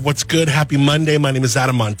What's good? Happy Monday. My name is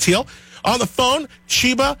Adam Montiel. On the phone,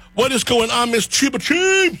 Cheeba. What is going on, Miss Cheeba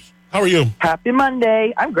Cheebs? How are you? Happy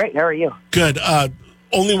Monday. I'm great. How are you? Good.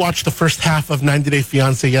 Only watched the first half of 90 Day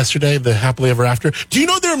Fiancé yesterday, the Happily Ever After. Do you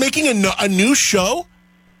know they're making a new show?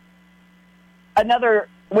 Another,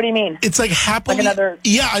 what do you mean? It's like Happily... Like another...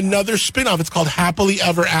 Yeah, another spinoff. It's called Happily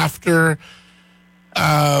Ever After...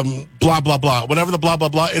 blah, blah, blah. Whatever the blah, blah,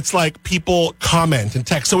 blah. It's like people comment and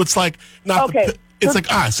text. So it's like... not. Okay. It's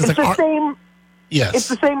like us. It's like the same... Yes. It's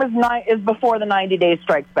the same as before the 90 Days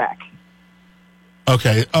Strikes Back.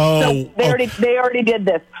 Okay. So they already did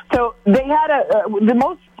this. So they had the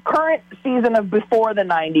most current season of Before the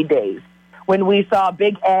 90 Days, when we saw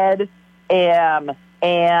Big Ed and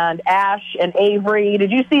Ash and Avery.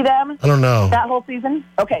 Did you see them? I don't know. That whole season?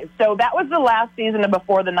 Okay, so that was the last season of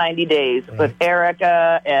Before the 90 Days with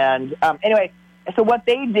Erica and anyway. So what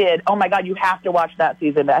they did, oh my God, you have to watch that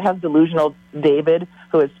season. That has delusional David,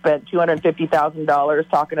 who has spent $250,000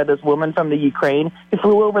 talking to this woman from the Ukraine. He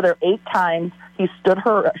flew over there 8 times. She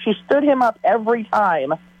stood him up every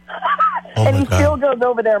time. And he still goes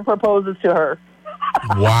over there and proposes to her.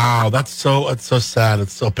 Wow, that's so sad.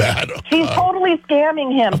 It's so bad. She's totally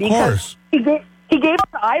scamming him because he gave him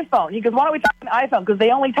an iPhone. He goes, why don't we talk on the iPhone? Because they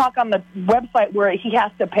only talk on the website where he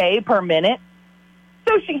has to pay per minute.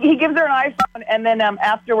 So he gives her an iPhone, and then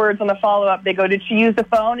afterwards on the follow-up, they go, did she use the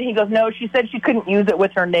phone? And he goes, no, she said she couldn't use it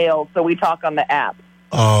with her nails, so we talk on the app.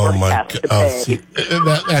 Oh, my God. Oh, see,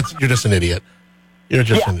 you're just an idiot. You're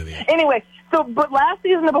just an idiot. Anyway, but last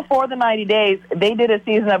season of Before the 90 Days, they did a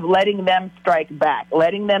season of letting them strike back,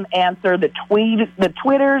 letting them answer the Twitters,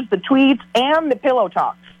 the tweets, and the pillow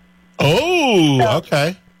talks. Oh,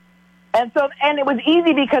 okay. And it was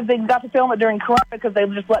easy because they got to film it during Corona because they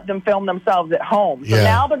just let them film themselves at home. So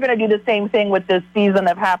now they're going to do the same thing with this season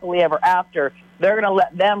of Happily Ever After. They're going to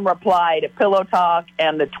let them reply to Pillow Talk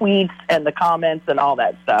and the tweets and the comments and all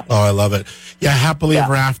that stuff. Oh, I love it. Yeah, Happily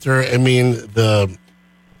Ever After. I mean, the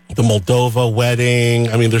Moldova wedding.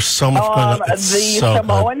 I mean, there's so much going on. The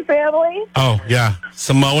Samoan family? Oh, yeah.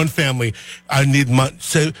 Samoan family. I need money.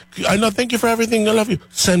 I know, thank you for everything. I love you.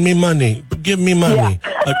 Send me money. Give me money.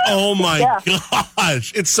 Yeah. Like, oh, my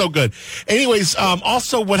gosh. It's so good. Anyways,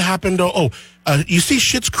 also what happened? You see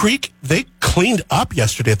Schitt's Creek? They cleaned up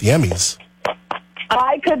yesterday at the Emmys.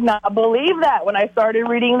 I could not believe that when I started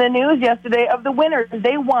reading the news yesterday of the winners.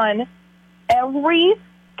 They won every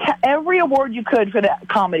award you could for that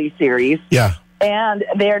comedy series. Yeah. And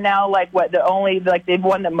they're now they've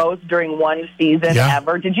won the most during one season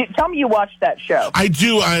ever. Did you tell me you watched that show? I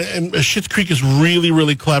do. And Schitt's Creek is really,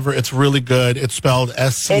 really clever. It's really good. It's spelled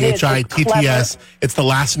SCHITTS. It's the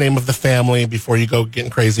last name of the family before you go getting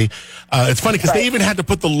crazy. It's funny because they even had to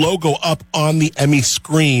put the logo up on the Emmy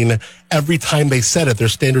screen every time they said it. Their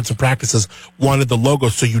standards and practices wanted the logo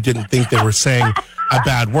so you didn't think they were saying a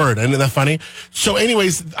bad word. Isn't that funny? So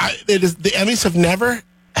anyways, the Emmys have never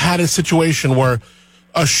had a situation where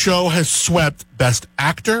a show has swept Best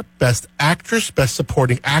Actor, Best Actress, Best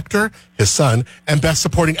Supporting Actor, his son, and Best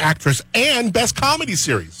Supporting Actress, and Best Comedy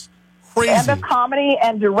Series. Crazy. And Best Comedy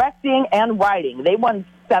and Directing and Writing. They won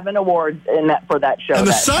 7 awards for that show. And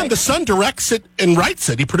the son directs it and writes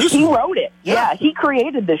it. He produces it. He wrote it. Yeah, he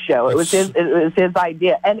created the show. It was his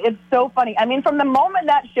idea. And it's so funny. I mean, from the moment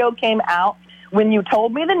that show came out, when you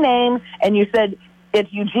told me the name and you said, it's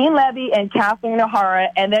Eugene Levy and Kathleen O'Hara,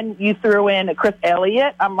 and then you threw in Chris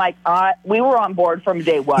Elliott. I'm like, we were on board from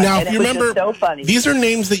day one. Now, and if you remember, so funny. These are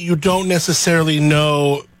names that you don't necessarily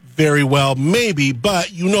know very well, maybe, but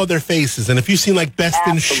you know their faces. And if you've seen like Best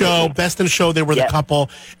in Show, they were the couple,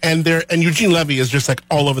 and Eugene Levy is just like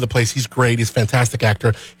all over the place. He's great. He's a fantastic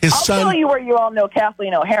actor. I'll tell you where you all know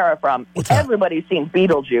Kathleen O'Hara from. Everybody's seen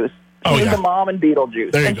Beetlejuice. She's the mom in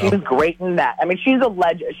Beetlejuice. And she was great in that. I mean, she's a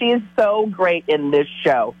legend. She is so great in this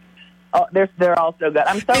show. Oh, they're all so good.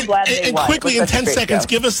 I'm so glad they won. Quickly, in 10 seconds,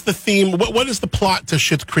 give us the theme. What is the plot to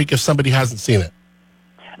Schitt's Creek if somebody hasn't seen it?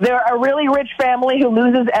 They're a really rich family who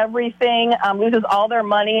loses everything, loses all their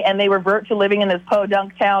money, and they revert to living in this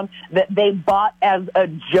podunk town that they bought as a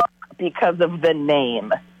joke because of the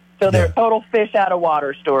name. So they're a total fish out of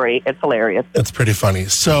water story. It's hilarious. It's pretty funny.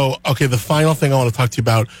 So, okay, the final thing I want to talk to you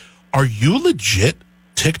about. Are you legit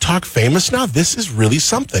TikTok famous now? This is really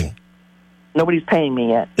something. Nobody's paying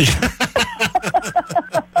me yet.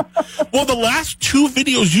 Well, the last 2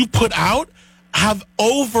 videos you put out have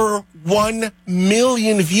over 1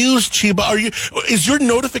 million views, Cheeba. Is your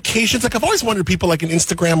notifications, like I've always wondered people like in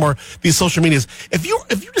Instagram or these social medias, if you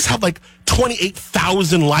just have like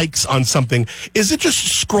 28,000 likes on something, is it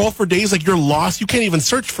just scroll for days like you're lost? You can't even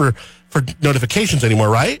search for notifications anymore,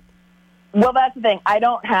 right? Well, that's the thing. I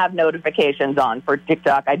don't have notifications on for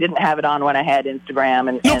TikTok. I didn't have it on when I had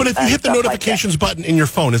Instagram. No, but if you hit the notifications button in your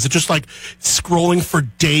phone, is it just like scrolling for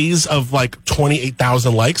days of like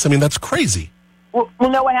 28,000 likes? I mean, that's crazy. Well,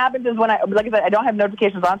 no, what happens is like I said, I don't have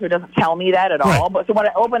notifications on, so it doesn't tell me that at all. But so when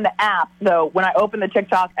I open the app, when I open the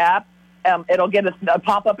TikTok app, it'll get a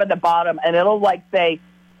pop-up at the bottom, and it'll like say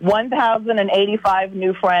 1,085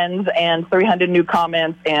 new friends and 300 new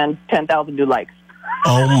comments and 10,000 new likes.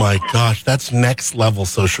 Oh my gosh, that's next level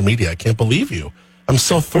social media. I can't believe you. I'm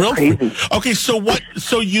so thrilled. Okay,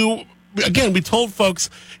 so you, again, we told folks,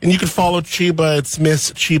 and you can follow Cheeba. It's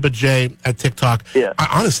Miss Cheeba J at TikTok. Yeah.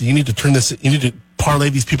 Honestly, you need to parlay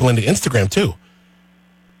these people into Instagram too.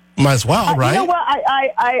 Might as well, right? You know what?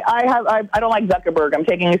 I don't like Zuckerberg. I'm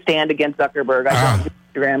taking a stand against Zuckerberg. I don't do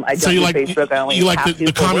Instagram. I don't do Facebook. I only you like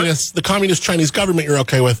the communist Chinese government you're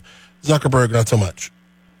okay with. Zuckerberg, not so much.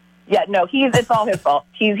 Yeah, no, it's all his fault.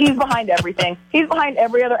 He's behind everything. He's behind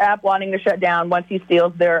every other app wanting to shut down once he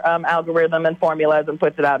steals their algorithm and formulas and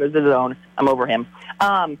puts it out as his own. I'm over him.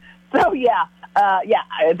 At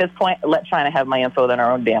this point, let China have my info than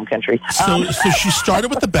our own damn country. So she started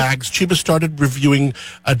with the bags. Cheeba started reviewing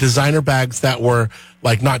designer bags that were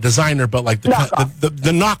like not designer, but like the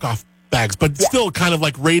knockoff bags, but still kind of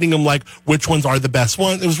like rating them like which ones are the best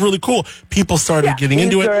ones. It was really cool. People started getting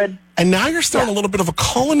into it. And now you're starting a little bit of a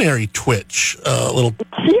culinary twitch.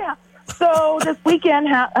 Yeah. So this weekend,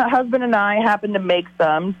 husband and I happened to make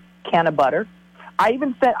some can of butter. I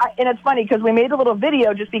even said, and it's funny because we made a little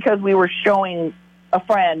video just because we were showing a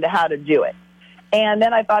friend how to do it. And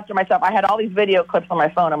then I thought to myself, I had all these video clips on my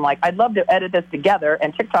phone. I'm like, I'd love to edit this together.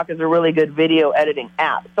 And TikTok is a really good video editing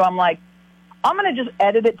app. So I'm like, I'm going to just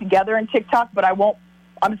edit it together in TikTok, but I'm just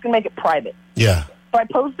going to make it private. Yeah. So I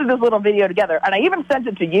posted this little video together, and I even sent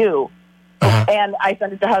it to you. And I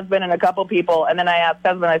sent it to husband and a couple people. And then I asked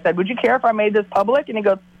husband, I said, would you care if I made this public? And he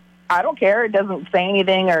goes, I don't care. It doesn't say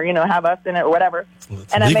anything or, have us in it or whatever.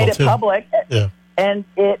 And I made it public. Yeah. And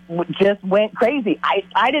it just went crazy.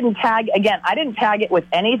 I didn't tag it with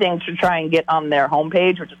anything to try and get on their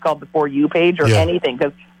homepage, which is called the For You page or anything,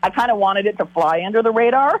 because I kind of wanted it to fly under the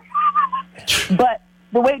radar. But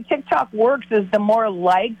the way TikTok works is the more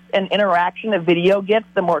likes and interaction a video gets,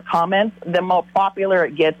 the more comments, the more popular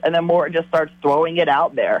it gets, and the more it just starts throwing it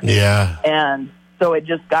out there. Yeah. And so it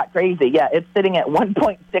just got crazy. Yeah, it's sitting at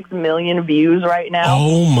 1.6 million views right now.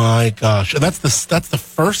 Oh my gosh. That's the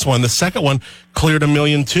first one. The second one cleared 1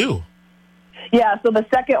 million too. Yeah, so the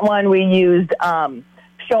second one we used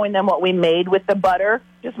showing them what we made with the butter,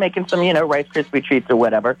 just making some, Rice Krispie treats or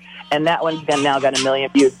whatever. And that one's now got 1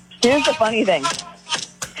 million views. Here's the funny thing.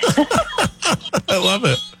 I love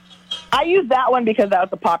it. I use that one because that was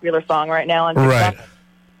a popular song right now on TikTok. Right.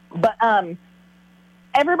 But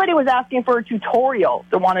everybody was asking for a tutorial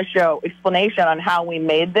to want to show explanation on how we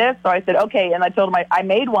made this. So I said, okay. And I told them I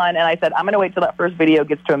made one, and I said, I'm going to wait till that first video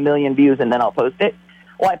gets to 1 million views, and then I'll post it.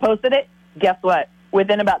 Well, I posted it. Guess what?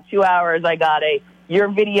 Within about 2 hours, I got your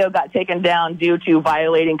video got taken down due to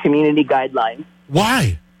violating community guidelines.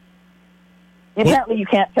 Why? Apparently, you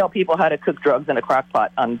can't tell people how to cook drugs in a crock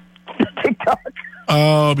pot on TikTok.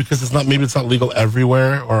 Oh, because maybe it's not legal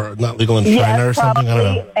everywhere or not legal in China or something? Probably,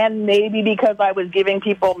 I don't know. And maybe because I was giving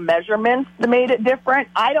people measurements that made it different.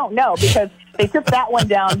 I don't know, because they took that one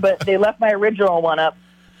down, but they left my original one up.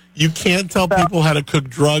 You can't tell people how to cook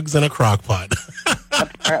drugs in a crock pot.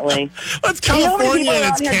 Apparently. That's California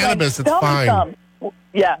and it's cannabis. It's fine.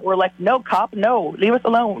 Yeah, we're like, no, cop, no, leave us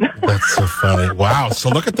alone. That's so funny. Wow. So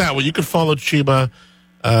look at that. Well, you can follow Cheeba,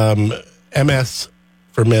 MS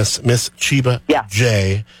for Miss Cheeba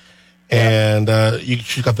J. And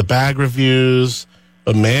she's got the bag reviews.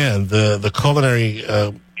 But man, the culinary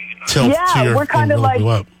tilt to your we're kind of really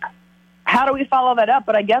like, how do we follow that up?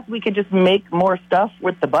 But I guess we could just make more stuff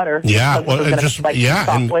with the butter. Yeah, well,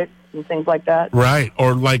 chocolate and things like that. Right,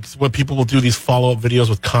 or like what people will do, these follow-up videos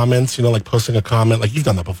with comments, like posting a comment. Like you've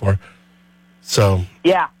done that before. So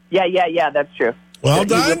Yeah, that's true. Well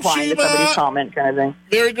done, replying to somebody's comment kind of thing.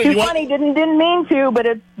 Very good. Too funny, didn't mean to, but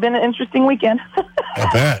it's been an interesting weekend. I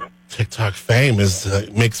bet. TikTok fame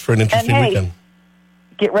makes for an interesting weekend.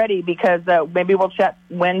 Get ready, because maybe we'll chat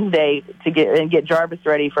Wednesday to get Jarvis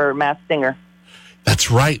ready for Masked Singer. That's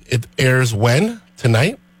right. It airs when?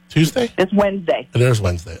 Tonight? Tuesday? It's Wednesday. It airs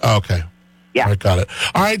Wednesday. Oh, okay. Yeah. All right, got it.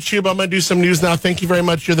 All right, Cheeba, I'm going to do some news now. Thank you very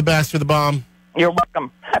much. You're the best. You're the bomb. You're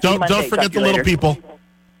welcome. Don't forget the little people.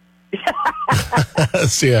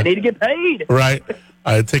 See ya. I need to get paid. Right.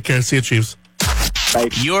 All right, take care. See you, Chiefs. Bye.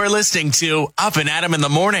 You're listening to Up and Adam in the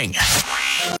Morning.